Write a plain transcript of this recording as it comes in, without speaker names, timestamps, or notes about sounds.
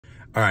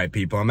All right,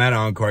 people, I'm at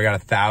Encore. I got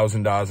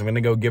 $1,000. I'm going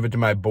to go give it to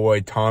my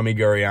boy, Tommy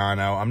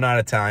Guriano. I'm not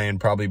Italian,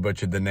 probably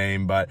butchered the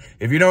name, but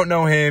if you don't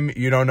know him,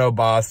 you don't know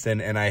Boston,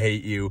 and I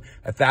hate you.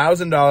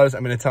 $1,000,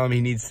 I'm going to tell him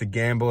he needs to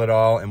gamble it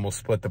all, and we'll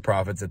split the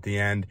profits at the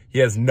end. He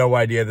has no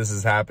idea this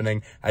is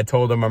happening. I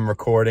told him I'm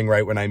recording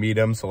right when I meet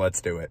him, so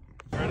let's do it.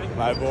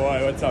 My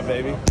boy, what's up,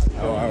 baby?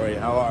 How are we?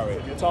 How are we?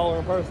 You're taller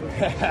in person.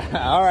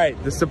 All right,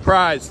 the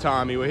surprise,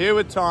 Tommy. We're here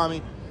with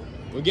Tommy.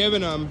 We're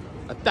giving him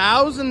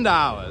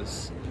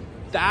 $1,000.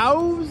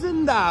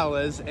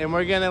 $1,000, and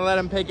we're gonna let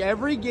him pick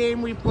every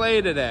game we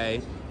play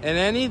today, and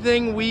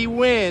anything we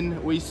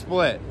win, we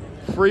split.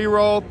 Free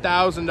roll,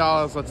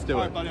 $1,000. Let's do it.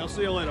 All right, buddy. I'll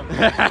see you later.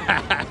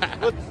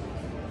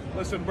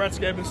 Listen,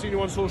 Bretsky, I've been seeing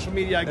you on social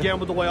media. I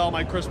gambled away all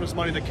my Christmas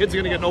money. The kids are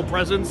gonna get no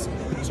presents,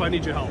 so I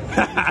need your help.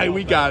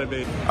 We got it,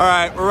 baby. All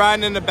right, we're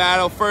riding into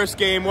battle. First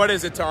game. What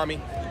is it,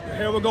 Tommy?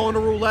 Here we're going to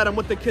roulette. I'm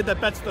with the kid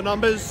that bets the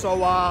numbers, so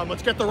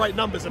let's get the right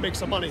numbers and make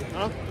some money,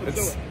 huh? Let's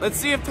do it. Let's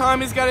see if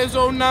Tommy's got his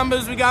own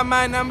numbers. We got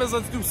my numbers.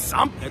 Let's do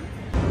something.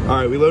 All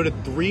right, we loaded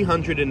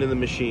 300 into the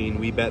machine.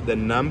 We bet the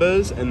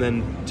numbers, and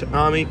then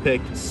Tommy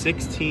picked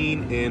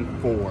 16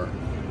 and 4.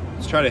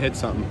 Let's try to hit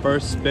something.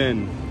 First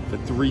spin for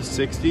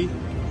 360.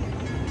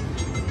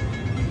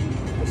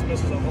 This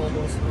misses a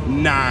almost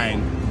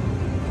 9.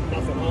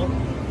 nothing, huh?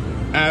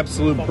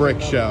 Absolute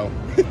brick show.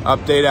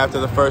 Update after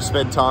the first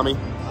spin, Tommy.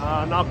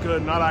 Not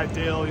good, not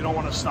ideal. You don't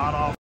want to start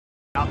off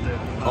out there.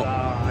 But,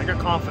 I got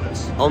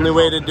confidence. Only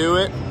way to do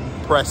it,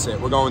 press it.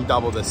 We're going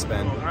double this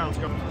spin. All right, let's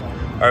go.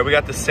 All right, we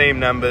got the same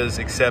numbers,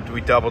 except we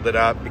doubled it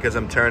up because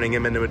I'm turning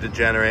him into a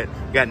degenerate.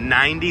 We got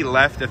 90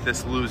 left if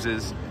this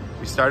loses.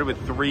 We started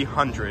with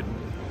 300.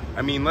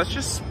 I mean, let's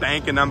just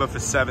spank a number for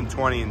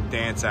 720 and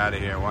dance out of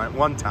here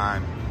one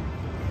time.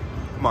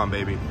 Come on,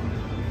 baby.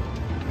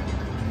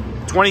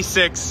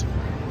 26.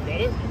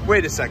 Got it?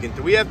 Wait a second,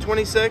 do we have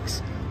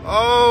 26?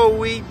 Oh,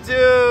 we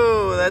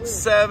do. That's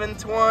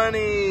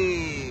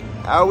 720.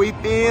 How we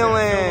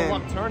feeling?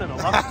 Luck turning. The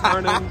luck's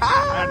turning.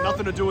 I had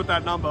nothing to do with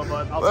that number,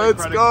 but I'll take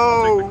credit. Go.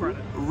 I'll take the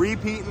credit.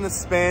 Repeating the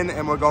spin,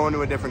 and we're going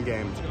to a different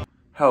game.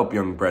 Help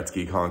young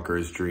Bretsky conquer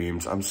his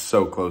dreams. I'm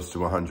so close to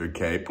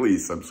 100K.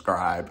 Please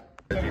subscribe.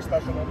 Any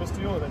special numbers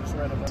to you, or then just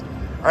random numbers?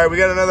 All right, we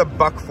got another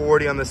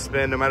 $140 on the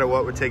spin. No matter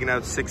what, we're taking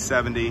out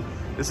 670.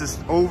 This is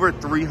over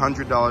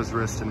 $300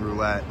 risk in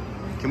roulette.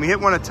 Can we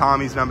hit one of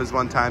Tommy's numbers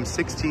one time?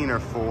 16 or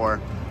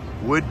 4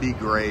 would be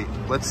great.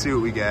 Let's see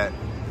what we get.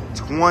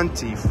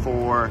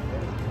 24.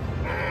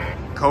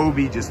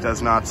 Kobe just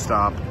does not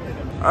stop.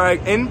 All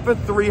right, in for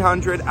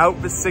 300, out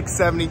for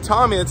 670.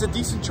 Tommy, that's a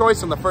decent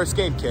choice on the first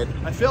game, kid.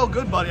 I feel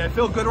good, buddy. I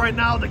feel good right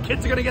now. The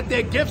kids are gonna get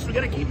their gifts. We're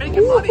gonna keep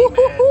making money,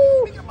 man.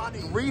 Making money.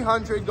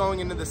 300 going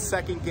into the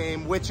second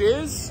game, which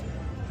is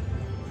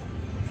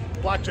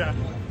Blackjack.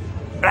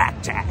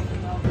 blackjack.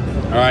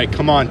 All right,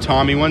 come on,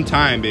 Tommy, one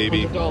time,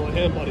 baby. $100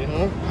 hand, buddy,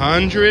 huh?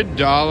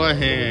 $100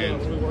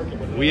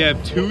 hand. We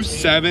have 2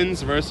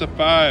 7s versus a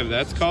 5.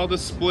 That's called a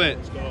split.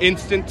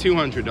 Instant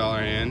 $200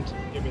 hand.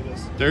 Give me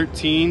this.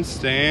 13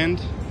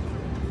 stand.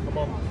 Come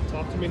on,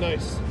 talk to me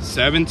nice.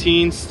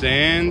 17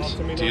 stand. Talk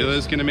to me nice.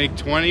 Dealer's gonna make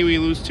 20. We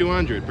lose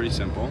 200. Pretty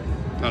simple.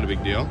 Not a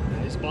big deal.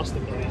 Yeah, he's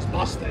busted, buddy. He's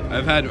busted.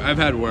 I've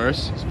had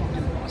worse. He's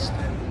fucking busted.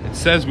 It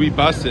says we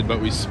busted,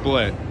 but we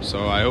split.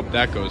 So I hope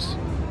that goes.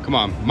 Come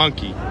on,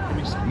 monkey. Give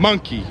me some.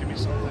 Monkey. Give me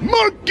some.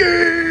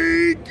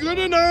 Monkey! Good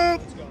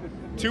enough.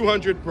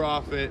 200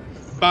 profit.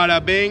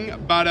 Bada bing,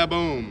 bada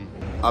boom.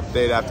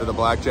 Update after the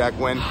blackjack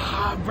win.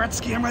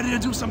 Bretsky, I'm ready to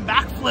do some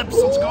backflips.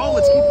 Let's go.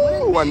 Let's keep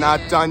winning. We're not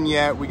done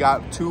yet. We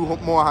got 2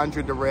 more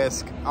hundred to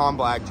risk on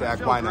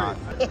blackjack. Why not?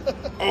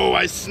 Oh,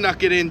 I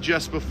snuck it in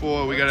just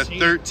before. We got a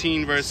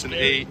 13 versus an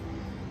 8.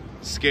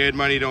 Scared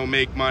money don't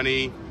make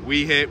money.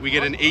 We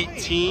get an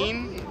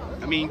 18.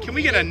 I mean, can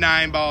we get a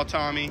 9 ball,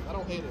 Tommy? I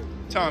don't hate it.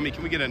 Tommy,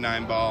 can we get a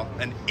 9 ball?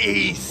 An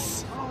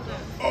ace.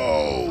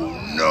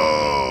 Oh,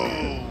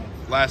 no.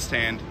 Last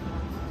hand.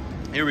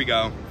 Here we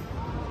go.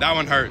 That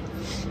one hurt.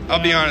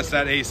 I'll be honest,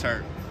 that ace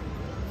hurt.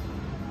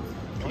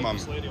 Come on.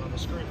 This lady on the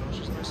screen.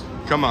 She's nice.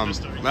 Come on.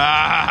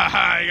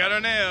 Ah, I got our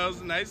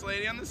nails. Nice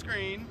lady on the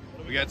screen.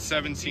 We got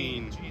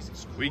 17.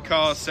 We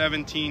call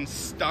 17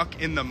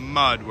 stuck in the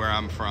mud where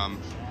I'm from.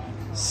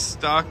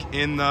 Stuck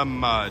in the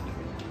mud.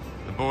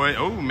 The boy,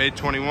 oh, made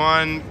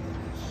 21.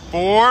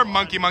 4.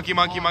 Monkey, monkey,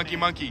 monkey, monkey,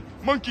 monkey.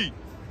 Monkey.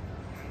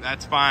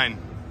 That's fine.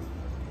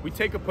 We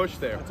take a push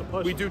there. That's a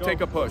push. We do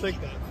take a push. We'll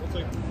take that.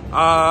 We'll take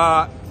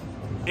that.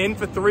 In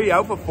for 3,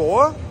 out for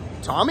 4.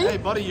 Tommy? Hey,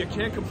 buddy, you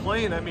can't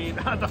complain. I mean,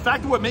 the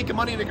fact that we're making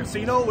money in the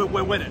casino,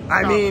 we're winning.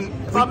 I mean,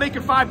 if I'm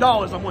making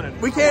 $5, I'm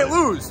winning. We can't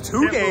lose. 2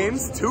 Can't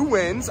games, lose. 2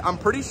 wins. I'm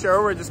pretty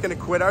sure we're just going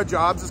to quit our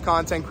jobs as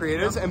content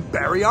creators and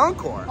bury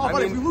Encore. Oh,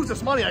 but if we lose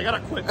this money, I got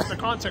to quit the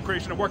content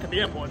creation and work at the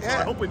airport. So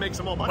Yeah. I hope we make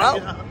some more money. Well,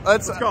 Yeah.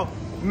 let's go.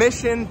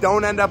 Mission,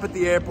 don't end up at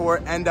the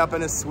airport, end up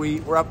in a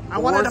suite. We're up 470. I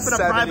want to end up in a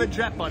private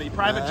jet, buddy.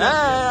 Private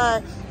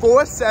jet.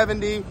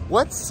 470.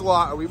 What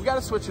slot are we? We got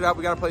to switch it up.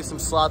 We got to play some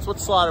slots. What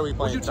slot are we playing?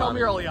 What did you tell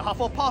me earlier?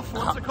 Hufflepuff?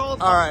 What's it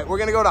called? All right, we're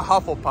going to go to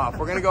Hufflepuff.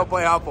 We're going to go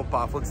play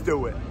Hufflepuff. Let's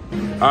do it.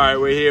 All right,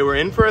 we're here. We're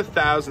in for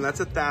 1,000. That's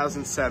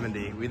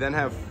 1,070. We then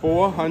have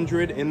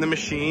 400 in the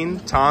machine.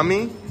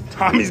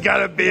 Tommy's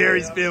got a beer.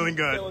 He's feeling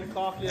good. Feeling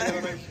coffee. I got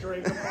a nice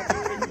drink.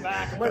 I'm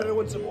back. I'm ready to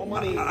win some more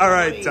money. All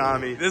right,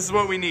 Tommy. This is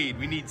what we need.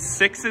 We need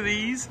 6 of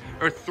these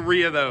or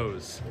 3 of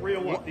those. 3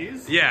 of what,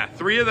 these? Yeah,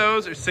 3 of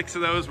those or 6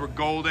 of those. We're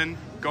golden.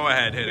 Go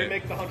ahead, hit They it.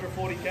 make the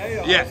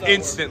 140K? Yeah,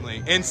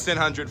 instantly. Instant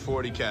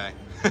 140K.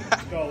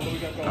 Let's go. What do we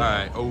got going? All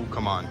right. Oh,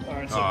 come on. All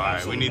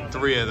right. We need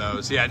 3 of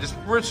those. Yeah, just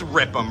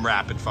rip them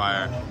rapid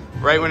fire.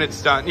 Right when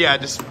it's done. Yeah,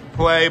 just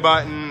play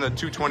button, the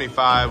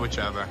 225,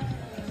 whichever.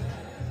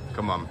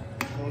 Come on.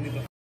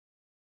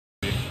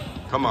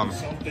 Come on.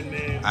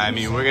 I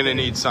mean, we're going to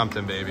need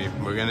something, baby.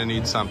 We're going to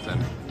need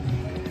something.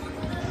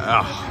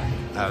 Oh,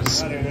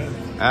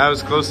 that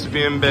was close to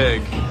being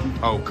big.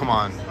 Oh, come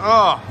on.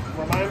 Oh,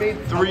 Remind me?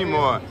 3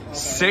 more. Okay.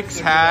 6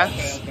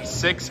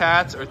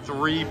 hats or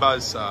 3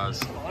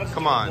 buzzsaws.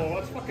 Come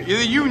on. You're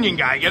the union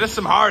guy. Get us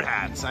some hard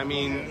hats. I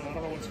mean,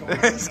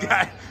 this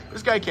guy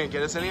can't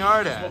get us any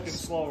hard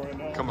hats.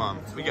 Come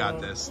on. We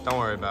got this. Don't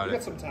worry about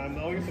it. Some time,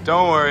 though.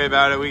 Don't worry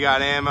about it. We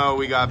got ammo.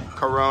 We got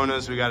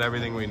Coronas. We got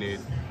everything we need.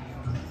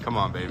 Come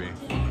on, baby.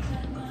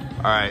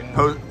 All right.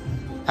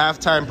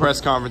 Halftime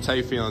press conference. How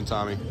you feeling,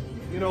 Tommy?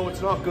 You know,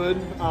 it's not good.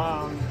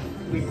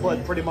 We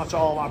put pretty much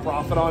all of our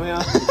profit on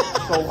here.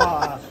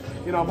 So,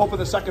 you know, I'm hoping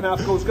the second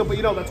half goes good. But,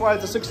 you know, that's why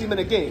it's a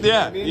 60-minute game.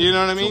 Yeah, you know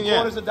what I mean? 2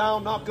 quarters are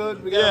down, not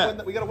good. We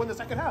gotta win the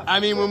second half.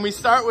 I mean, when we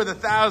start with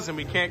 1,000,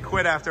 we can't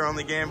quit after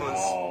only gambling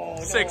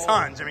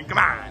 600. I mean, come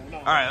on.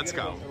 All right, let's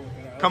go.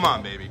 Come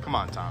on, baby. Come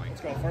on, Tommy.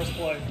 Let's go. First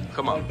play.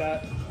 Come on. Like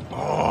that.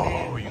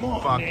 Oh, you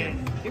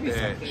fucking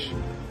bitch.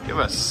 Give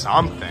us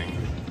something.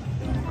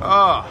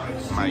 Oh,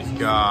 my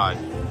God.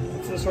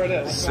 What's this right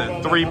there? It's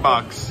 $3.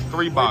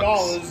 $3.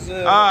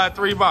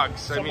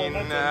 $3. I mean,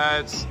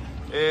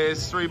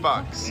 it's $3.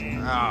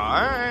 Oh,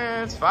 all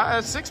right, it's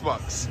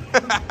 $6.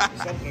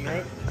 Something,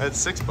 right?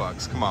 It's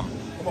 $6. Come on.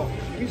 Come on,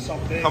 give me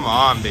something. Come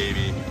on,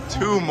 baby.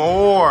 2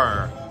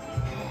 more.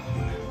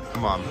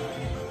 Come on.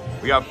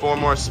 We got 4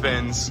 more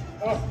spins.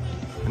 Oh.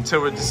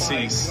 Until we're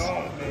deceased.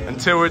 God,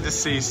 until we're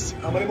deceased.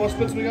 How many more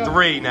spins we got?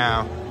 3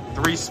 now.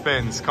 3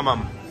 spins. Come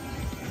on.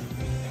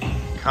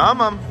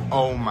 Come on.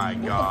 Oh my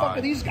God. What the fuck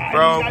are these guys?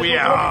 Bro, these guys we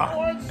are.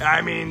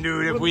 I mean,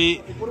 dude,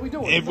 what are we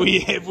doing?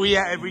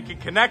 If we could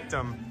connect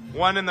them,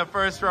 1 in the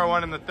first row,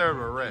 1 in the third,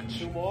 we're rich.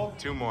 2 more?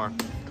 2 more.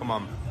 Come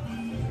on.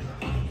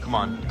 Come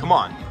on. Come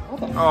on.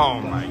 Oh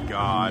my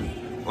God.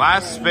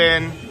 Last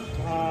spin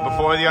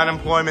before the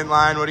unemployment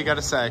line. What do you got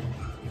to say?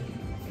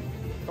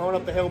 Throwing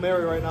up the Hail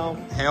Mary right now.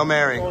 Hail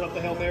Mary. Throwing up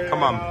the Hail Mary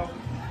Come on. Now.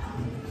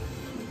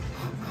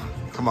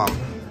 Come on.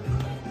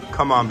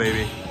 Come on,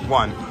 baby.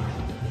 1.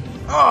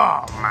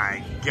 Oh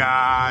my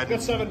God. Got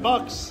 $7.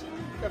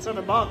 Got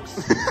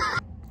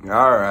 $7.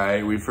 All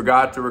right, we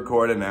forgot to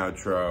record an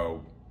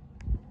outro.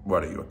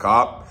 What are you, a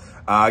cop?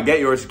 Get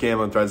yours at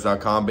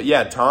gamblingthreads.com. But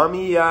yeah,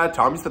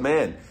 Tommy's the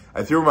man.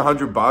 I threw him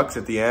 $100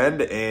 at the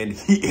end, and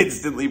he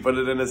instantly put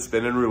it in a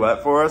spin and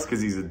roulette for us because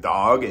he's a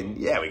dog. And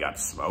yeah, we got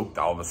smoked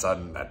all of a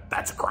sudden.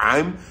 That's a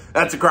crime.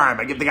 That's a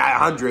crime. I give the guy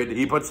 100.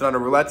 He puts it on a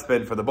roulette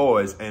spin for the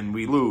boys, and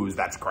we lose.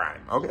 That's a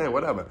crime. Okay,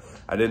 whatever.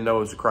 I didn't know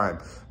it was a crime.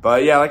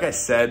 But yeah, like I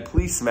said,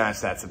 please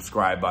smash that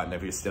subscribe button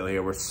if you're still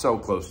here. We're so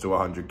close to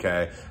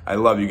 100K. I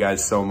love you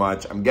guys so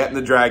much. I'm getting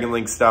the Dragon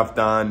Link stuff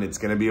done. It's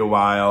going to be a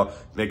while.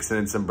 Mixing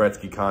in some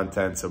Bretsky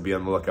content, so be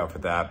on the lookout for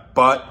that.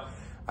 But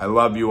I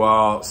love you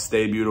all.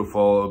 Stay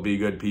beautiful. Be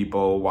good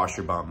people. Wash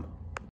your bum.